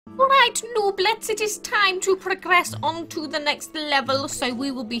Alright, nooblets, it is time to progress on to the next level, so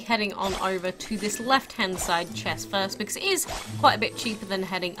we will be heading on over to this left-hand side chest first, because it is quite a bit cheaper than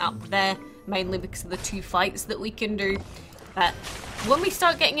heading up there, mainly because of the 2 fights that we can do. But when we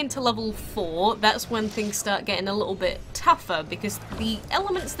start getting into level 4, that's when things start getting a little bit tougher, because the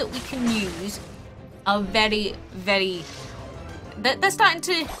elements that we can use are very, very... They're starting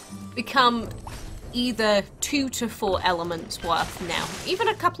to become either 2 to 4 elements worth now. Even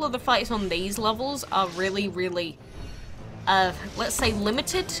a couple of the fights on these levels are really, really, let's say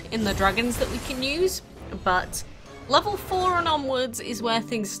limited in the dragons that we can use, but level 4 and onwards is where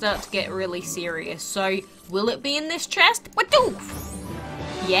things start to get really serious. So, will it be in this chest? Wadoof!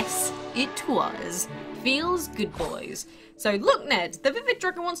 Yes, it was. Feels good, boys. So, look, Ned, the Vivid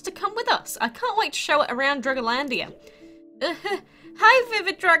Dragon wants to come with us. I can't wait to show it around Dragolandia. Hi,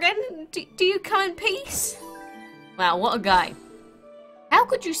 Vivid Dragon. Do you come in peace? Wow, what a guy. How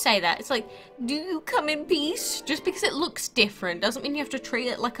could you say that? It's like, do you come in peace? Just because it looks different doesn't mean you have to treat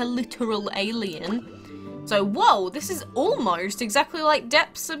it like a literal alien. So, whoa, this is almost exactly like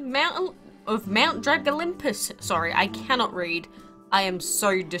Depths of Mount Dragolympus. Sorry, I cannot read. I am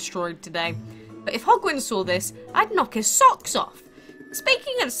so destroyed today. But if Hogwin saw this, I'd knock his socks off.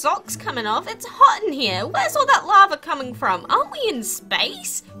 Speaking of socks coming off, it's hot in here. Where's all that lava coming from? Aren't we in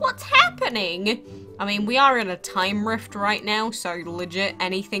space? What's happening? I mean, we are in a time rift right now, so legit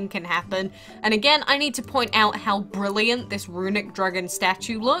anything can happen. And again, I need to point out how brilliant this runic dragon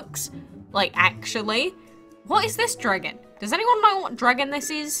statue looks. Like, actually. What is this dragon? Does anyone know what dragon this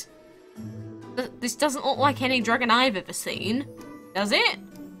is? This doesn't look like any dragon I've ever seen. Does it?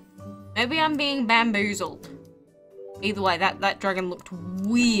 Maybe I'm being bamboozled. Either way, that dragon looked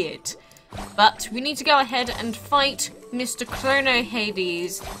weird. But we need to go ahead and fight Mr. Chrono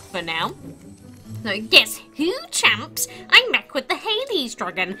HADES for now. So guess who, champs? I'm back with the HADES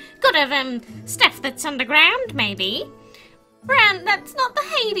dragon. Got of, stuff that's underground, maybe? Bran, that's not the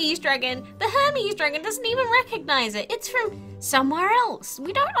HADES dragon. The Hermes dragon doesn't even recognize it. It's from somewhere else.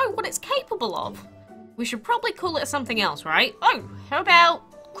 We don't know what it's capable of. We should probably call it something else, right? Oh, how about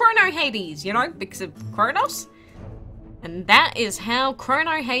Chrono HADES, you know, because of Kronos? And that is how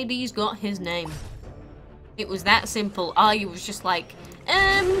Chrono HADES got his name. It was that simple. I was just like,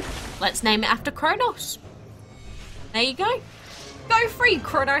 let's name it after Kronos. There you go. Go free,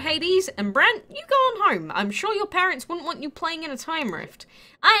 Chrono HADES. And Brant, you go on home. I'm sure your parents wouldn't want you playing in a time rift.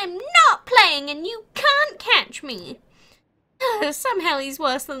 I am not playing and you can't catch me. Somehow he's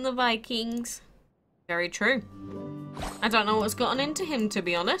worse than the Vikings. Very true. I don't know what's gotten into him, to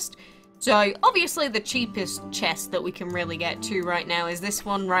be honest. So, obviously the cheapest chest that we can really get to right now is this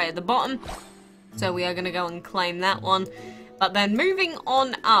one right at the bottom. So we are going to go and claim that one. But then moving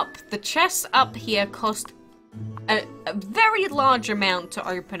on up, the chests up here cost a very large amount to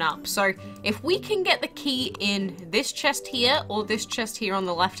open up. So if we can get the key in this chest here or this chest here on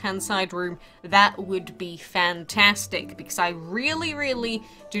the left-hand side room, that would be fantastic. Because I really, really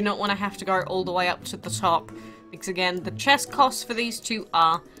do not want to have to go all the way up to the top. Because again, the chest costs for these two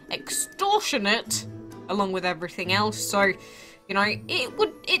are extortionate, along with everything else. So, you know,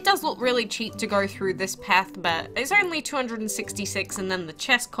 it does look really cheap to go through this path, but it's only 266, and then the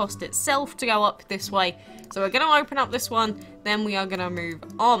chest cost itself to go up this way. So we're going to open up this one, then we are going to move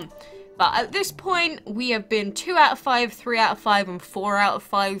on. But at this point, we have been 2 out of 5, 3 out of 5, and 4 out of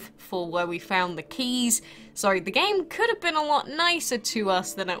 5 for where we found the keys. So the game could have been a lot nicer to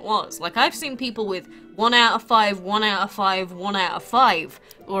us than it was. Like, I've seen people with 1 out of 5, 1 out of 5, 1 out of 5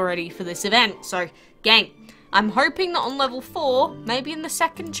 already for this event. So, gang, I'm hoping that on level 4, maybe in the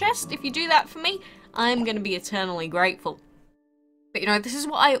second chest, if you do that for me, I'm going to be eternally grateful. But, you know, this is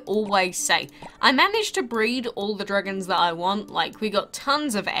what I always say. I managed to breed all the dragons that I want. Like, we got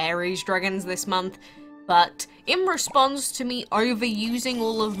tons of Ares dragons this month. But in response to me overusing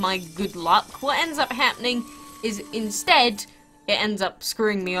all of my good luck, what ends up happening is instead, it ends up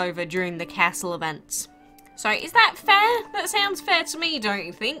screwing me over during the castle events. So, is that fair? That sounds fair to me, don't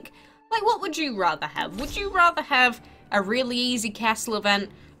you think? Like, what would you rather have? Would you rather have a really easy castle event,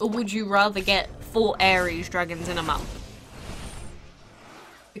 or would you rather get 4 Ares dragons in a month?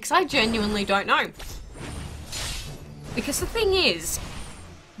 Because I genuinely don't know. Because the thing is,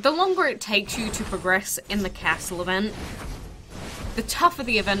 the longer it takes you to progress in the castle event, the tougher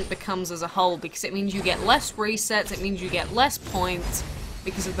the event becomes as a whole, because it means you get less resets, it means you get less points,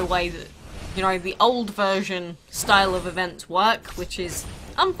 because of the way that, you know, the old version style of events work, which is,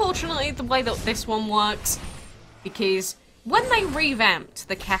 unfortunately, the way that this one works, because when they revamped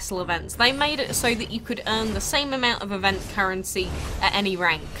the castle events, they made it so that you could earn the same amount of event currency at any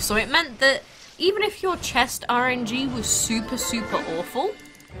rank. So it meant that even if your chest RNG was super, super awful,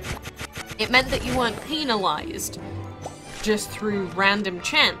 it meant that you weren't penalised just through random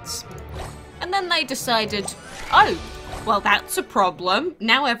chance. And then they decided, oh, well that's a problem,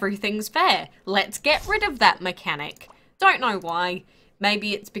 now everything's fair. Let's get rid of that mechanic. Don't know why.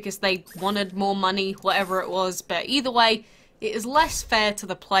 Maybe it's because they wanted more money, whatever it was, but either way, it is less fair to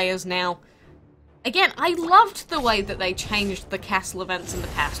the players now. Again, I loved the way that they changed the castle events in the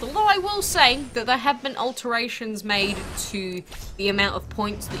past, although I will say that there have been alterations made to the amount of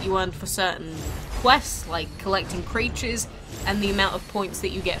points that you earn for certain quests, like collecting creatures, and the amount of points that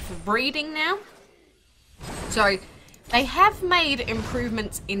you get for breeding now. So, they have made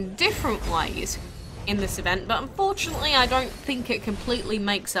improvements in different ways in this event, but unfortunately I don't think it completely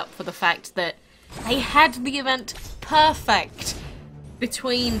makes up for the fact that they had the event perfect.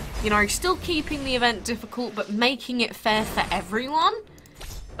 Between, you know, still keeping the event difficult but making it fair for everyone.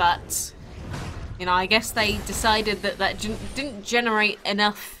 But, you know, I guess they decided that that didn't generate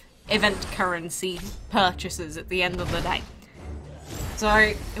enough event currency purchases at the end of the day.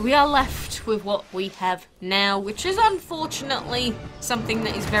 So, we are left with what we have now, which is unfortunately something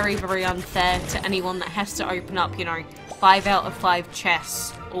that is very, very unfair to anyone that has to open up, you know, 5 out of 5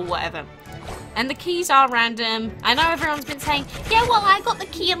 chests or whatever. And the keys are random. I know everyone's been saying, yeah, well, I got the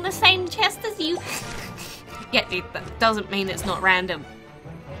key in the same chest as you. Yeah, dude, that doesn't mean it's not random.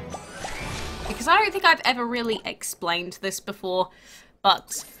 Because I don't think I've ever really explained this before,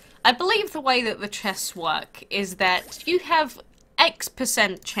 but I believe the way that the chests work is that you have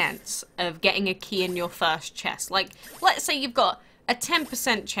X% chance of getting a key in your first chest. Like, let's say you've got a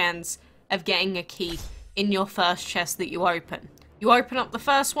 10% chance of getting a key in your first chest that you open. You open up the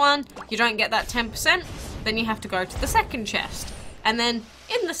first one, you don't get that 10%, then you have to go to the second chest. And then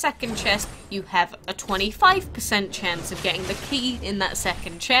in the second chest, you have a 25% chance of getting the key in that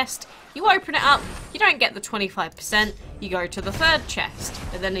second chest. You open it up, you don't get the 25%, you go to the third chest.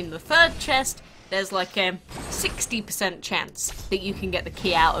 And then in the third chest, there's like a 60% chance that you can get the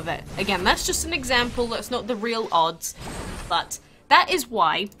key out of it. Again, that's just an example, that's not the real odds, but that is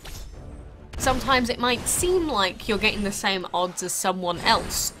why sometimes it might seem like you're getting the same odds as someone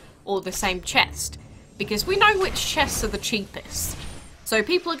else, or the same chest, because we know which chests are the cheapest. So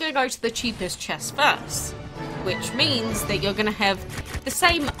people are going to go to the cheapest chest first, which means that you're going to have the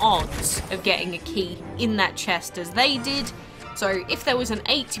same odds of getting a key in that chest as they did. So if there was an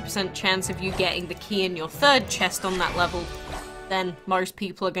 80% chance of you getting the key in your third chest on that level, then most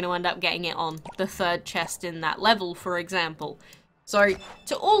people are going to end up getting it on the third chest in that level, for example. So,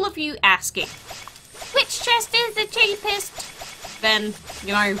 to all of you asking, which chest is the cheapest? Then, you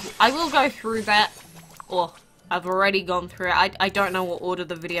know, I will go through that, or I've already gone through it. I don't know what order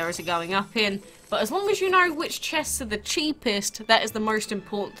the videos are going up in, but as long as you know which chests are the cheapest, that is the most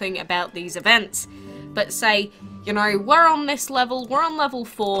important thing about these events. But say, you know, we're on this level, we're on level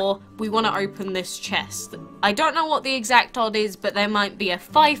 4, we want to open this chest. I don't know what the exact odd is, but there might be a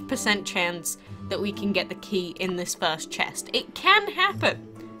 5% chance that we can get the key in this first chest. It can happen.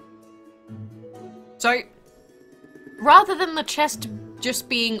 So, rather than the chest just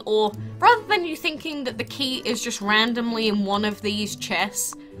being, or rather than you thinking that the key is just randomly in one of these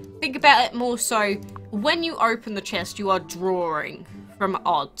chests, think about it more so, when you open the chest, you are drawing from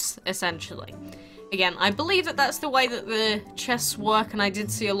odds, essentially. Again, I believe that that's the way that the chests work, and I did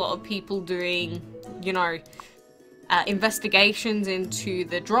see a lot of people doing, you know, investigations into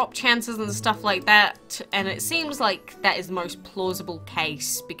the drop chances and stuff like that, and it seems like that is the most plausible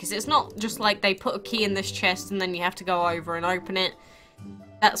case, because it's not just like they put a key in this chest and then you have to go over and open it.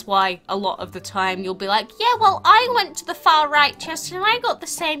 That's why a lot of the time you'll be like, yeah, well, I went to the far right chest and I got the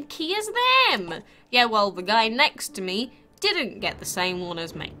same key as them. Yeah, well, the guy next to me didn't get the same one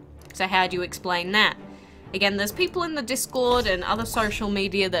as me. So how do you explain that? Again, there's people in the Discord and other social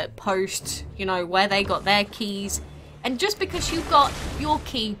media that post, you know, where they got their keys. And just because you got your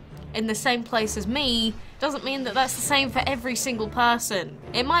key in the same place as me, doesn't mean that that's the same for every single person.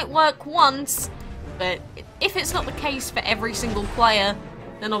 It might work once, but if it's not the case for every single player,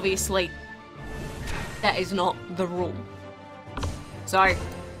 then obviously that is not the rule. So,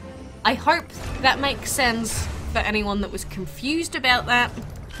 I hope that makes sense for anyone that was confused about that.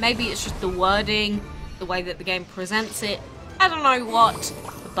 Maybe it's just the wording, the way that the game presents it. I don't know what,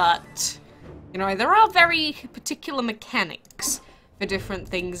 but you know, there are very particular mechanics for different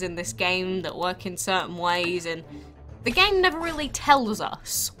things in this game that work in certain ways, and the game never really tells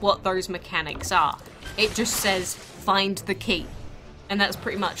us what those mechanics are. It just says, find the key. And that's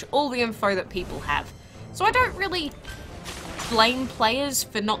pretty much all the info that people have. So I don't really blame players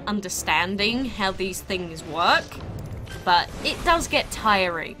for not understanding how these things work, but it does get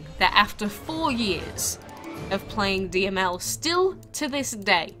tiring that after 4 years of playing DML, still to this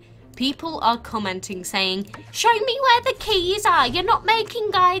day, People are commenting saying, show me where the keys are. You're not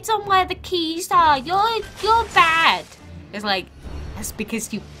making guides on where the keys are. You're bad. It's like, that's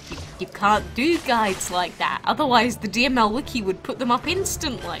because you can't do guides like that. Otherwise, the DML wiki would put them up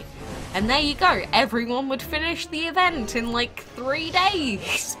instantly. And there you go. Everyone would finish the event in like 3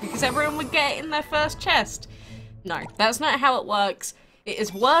 days because everyone would get it in their first chest. No, that's not how it works. It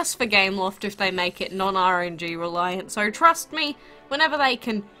is worse for Gameloft if they make it non-RNG reliant. So trust me, whenever they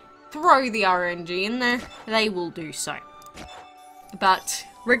can throw the RNG in there, they will do so. But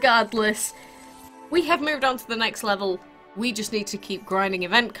regardless, we have moved on to the next level. We just need to keep grinding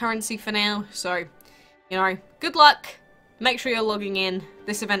event currency for now. So, you know, good luck. Make sure you're logging in.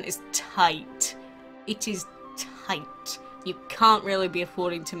 This event is tight. It is tight. You can't really be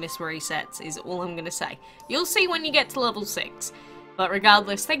affording to miss resets, is all I'm going to say. You'll see when you get to level 6. But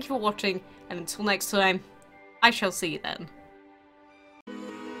regardless, thank you for watching, and until next time, I shall see you then.